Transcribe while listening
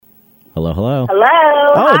Hello, hello. Hello.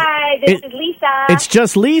 Oh, Hi, this is Lisa. It's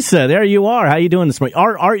just Lisa. There you are. How you doing this morning?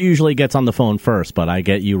 Art usually gets on the phone first, but I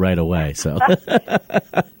get you right away. So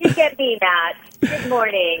you get me, Matt. Good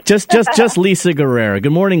morning. just Lisa Guerrera.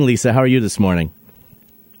 Good morning, Lisa. How are you this morning?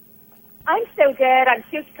 I'm so good. I'm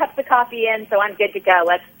 2 cups of coffee in, so I'm good to go.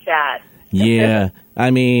 Let's chat. Yeah,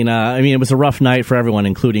 I mean, it was a rough night for everyone,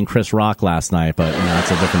 including Chris Rock last night. But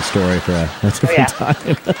that's a different story for a different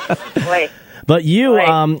time. Boy. But you,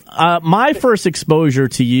 my first exposure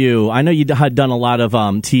to you, I know you had done a lot of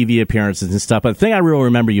TV appearances and stuff, but the thing I really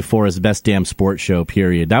remember you for is Best Damn Sports Show,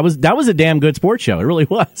 period. That was a damn good sports show. It really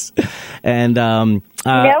was. And it was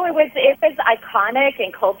iconic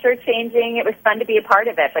and culture changing. It was fun to be a part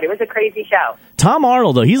of it, but it was a crazy show. Tom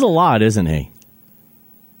Arnold, though, he's a lot, isn't he?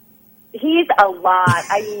 He's a lot.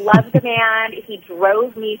 I love the man. He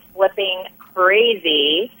drove me flipping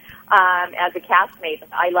crazy. As a castmate,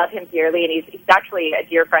 I love him dearly, and he's actually a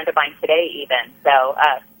dear friend of mine today even. So,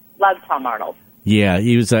 love Tom Arnold. Yeah,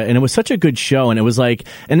 he was, and it was such a good show, and it was like,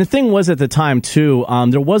 and the thing was at the time, too,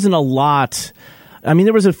 there wasn't a lot. I mean,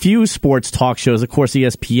 there was a few sports talk shows. Of course,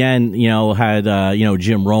 ESPN, had,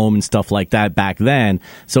 Jim Rome and stuff like that back then.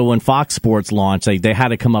 So when Fox Sports launched, they had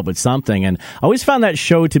to come up with something. And I always found that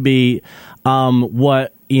show to be all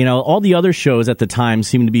the other shows at the time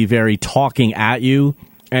seemed to be very talking at you.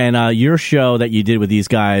 And your show that you did with these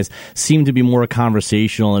guys seemed to be more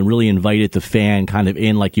conversational and really invited the fan kind of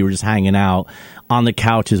in, like you were just hanging out on the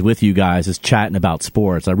couches with you guys, just chatting about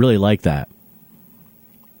sports. I really like that.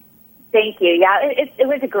 Thank you. Yeah, it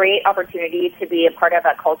was a great opportunity to be a part of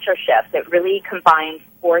a culture shift that really combined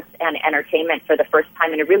sports and entertainment for the first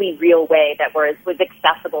time in a really real way that was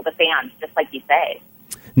accessible to fans, just like you say.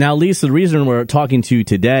 Now, Lisa, the reason we're talking to you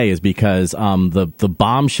today is because the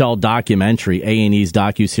bombshell documentary, A&E's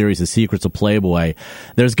docuseries, The Secrets of Playboy,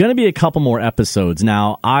 there's going to be a couple more episodes.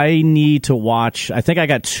 Now, I need to watch, I think I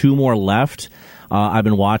got 2 more left. I've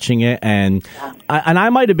been watching it, and I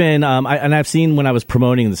might have been, and I've seen when I was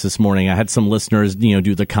promoting this morning, I had some listeners,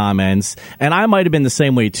 do the comments, and I might have been the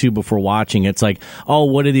same way too before watching. It's like, oh,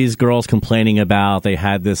 what are these girls complaining about? They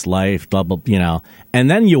had this life, blah, blah, and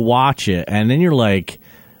then you watch it, and then you're like,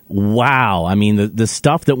 wow. I mean, the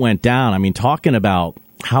stuff that went down, I mean, talking about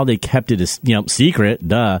how they kept it as, secret,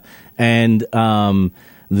 and,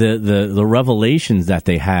 the revelations that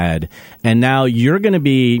they had. And now you're going to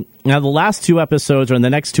be, the last 2 episodes or the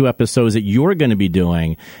next 2 episodes that you're going to be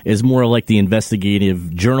doing is more like the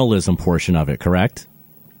investigative journalism portion of it, correct?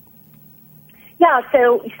 Yeah,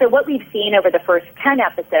 so what we've seen over the first 10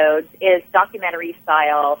 episodes is documentary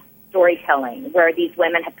style storytelling where these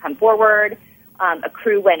women have come forward. A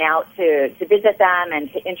crew went out to visit them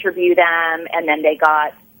and to interview them, and then they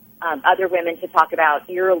got other women to talk about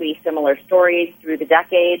eerily similar stories through the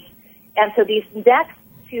decades. And so these next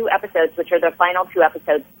 2 episodes, which are the final 2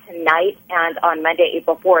 episodes tonight and on Monday,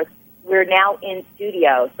 April 4th, we're now in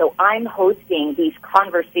studio. So I'm hosting these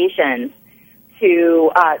conversations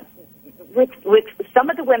with some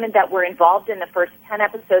of the women that were involved in the first 10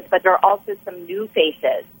 episodes, but there are also some new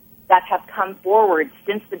faces that have come forward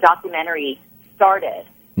since the documentary started.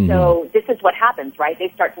 Mm-hmm. So this is what happens, right? They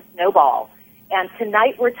start to snowball. And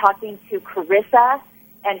tonight we're talking to Carissa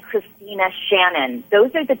and Christina Shannon.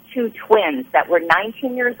 Those are the 2 twins that were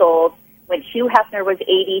 19 years old when Hugh Hefner was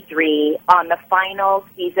 83 on the final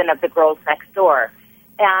season of The Girls Next Door.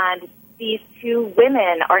 And these 2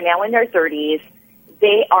 women are now in their 30s.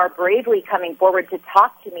 They are bravely coming forward to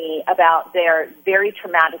talk to me about their very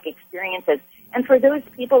traumatic experiences. And for those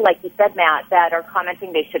people, like you said, Matt, that are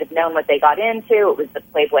commenting they should have known what they got into, it was the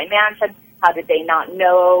Playboy Mansion, how did they not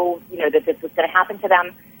know, that this was going to happen to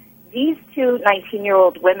them? These 2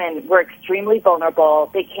 19-year-old women were extremely vulnerable.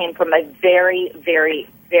 They came from a very, very,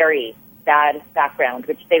 very bad background,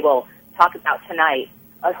 which they will talk about tonight,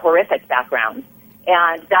 a horrific background.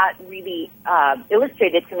 And that really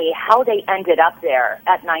illustrated to me how they ended up there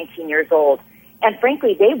at 19 years old. And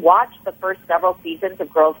frankly, they watched the first several seasons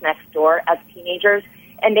of Girls Next Door as teenagers,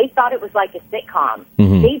 and they thought it was like a sitcom.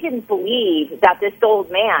 Mm-hmm. They didn't believe that this old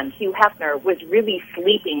man, Hugh Hefner, was really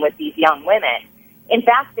sleeping with these young women. In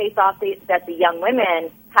fact, they thought that the young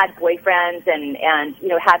women had boyfriends and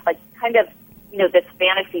had this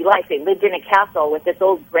fantasy life. They lived in a castle with this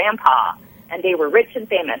old grandpa, and they were rich and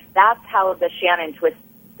famous. That's how the Shannon Twist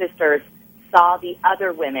sisters saw the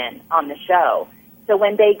other women on the show. So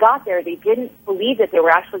when they got there, they didn't believe that they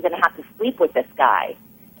were actually going to have to sleep with this guy.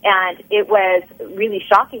 And it was really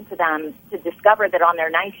shocking to them to discover that on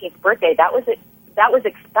their 19th birthday, that was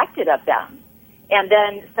expected of them. And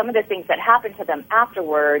then some of the things that happened to them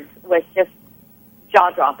afterwards was just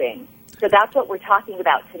jaw-dropping. So that's what we're talking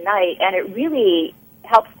about tonight, and it really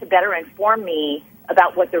helps to better inform me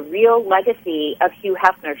about what the real legacy of Hugh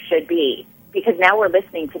Hefner should be, because now we're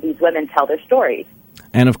listening to these women tell their stories.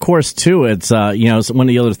 And of course, too, it's, one of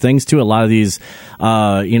the other things, too, a lot of these,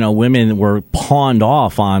 women were pawned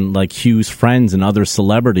off on, like, Hugh's friends and other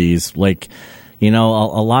celebrities. Like, a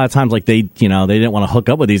lot of times, like, they didn't want to hook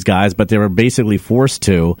up with these guys, but they were basically forced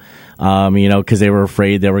to, because they were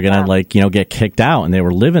afraid they were going to, get kicked out, and they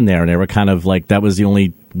were living there, and they were kind of like, that was the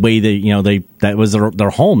only way that was their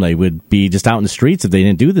home. They would be just out in the streets if they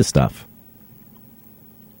didn't do this stuff.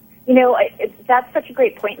 That's such a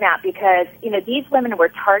great point, Matt, because, these women were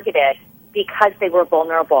targeted because they were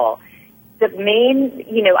vulnerable. The main,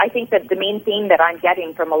 I think that the main theme that I'm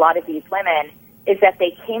getting from a lot of these women is that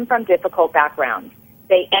they came from difficult backgrounds.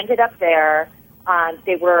 They ended up there.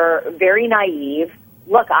 They were very naive.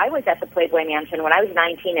 Look, I was at the Playboy Mansion when I was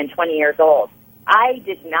 19 and 20 years old. I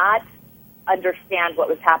did not understand what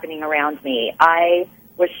was happening around me. I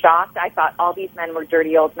was shocked. I thought all these men were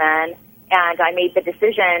dirty old men. And I made the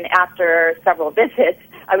decision after several visits.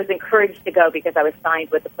 I was encouraged to go because I was signed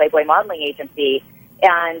with the Playboy modeling agency.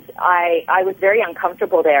 And I was very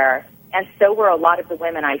uncomfortable there. And so were a lot of the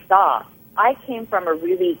women I saw. I came from a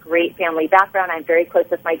really great family background. I'm very close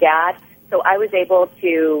with my dad. So I was able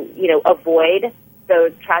to, avoid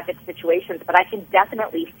those tragic situations. But I can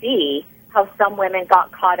definitely see how some women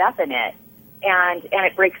got caught up in it. And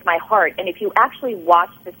it breaks my heart. And if you actually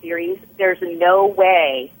watch the series, there's no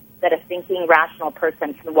way that a thinking, rational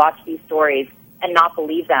person can watch these stories and not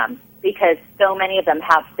believe them, because so many of them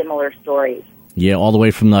have similar stories. Yeah, all the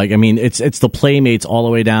way from it's the Playmates all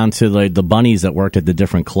the way down to the bunnies that worked at the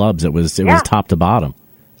different clubs. It was top to bottom.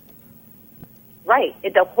 Right.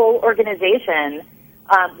 The whole organization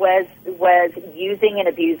was using and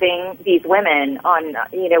abusing these women on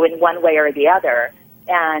in one way or the other,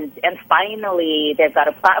 and finally they've got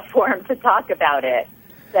a platform to talk about it.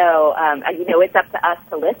 So, it's up to us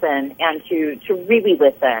to listen and to really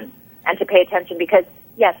listen and to pay attention, because,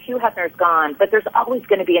 yes, Hugh Hefner's gone, but there's always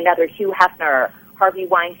going to be another Hugh Hefner, Harvey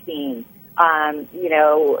Weinstein.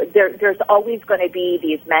 There's always going to be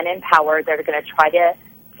these men in power that are going to try to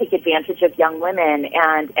take advantage of young women,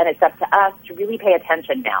 and it's up to us to really pay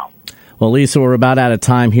attention now. Well, Lisa, we're about out of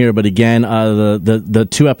time here, but again, the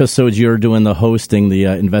two episodes you're doing the hosting, the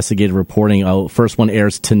investigative reporting, first one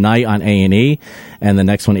airs tonight on A&E, and the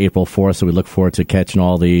next one April 4th, so we look forward to catching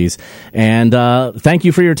all these. And thank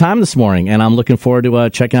you for your time this morning, and I'm looking forward to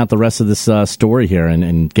checking out the rest of this story here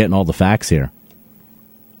and getting all the facts here.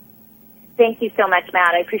 Thank you so much,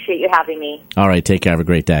 Matt. I appreciate you having me. All right, take care. Have a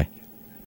great day.